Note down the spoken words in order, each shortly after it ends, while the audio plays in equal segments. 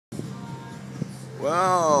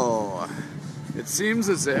Well, it seems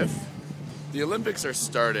as if the Olympics are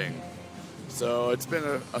starting. So it's been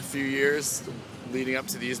a few years leading up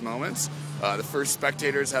to these moments. The first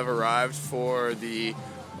spectators have arrived for the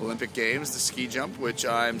Olympic Games, the ski jump, which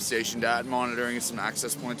I'm stationed at, monitoring some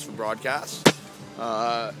access points for broadcast.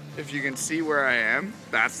 If you can see where I am,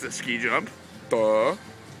 that's the ski jump. Duh.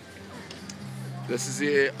 This is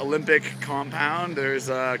the Olympic compound. There's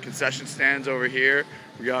concession stands over here.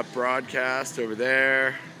 We got broadcast over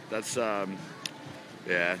there. That's,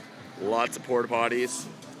 yeah, lots of porta potties.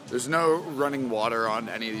 There's no running water on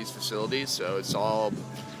any of these facilities, so it's all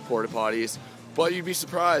porta potties. But you'd be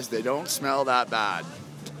surprised, they don't smell that bad.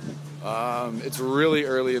 It's really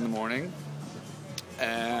early in the morning,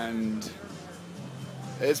 and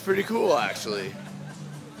it's pretty cool, actually.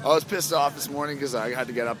 I was pissed off this morning because I had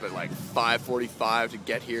to get up at like 5:45 to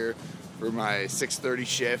get here for my 6:30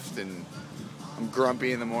 shift, and I'm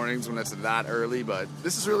grumpy in the mornings when it's that early, but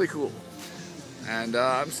this is really cool, and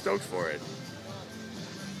I'm stoked for it.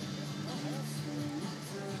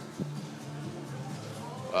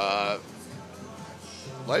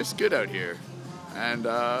 Life's good out here, and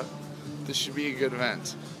this should be a good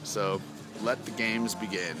event, so let the games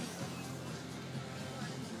begin.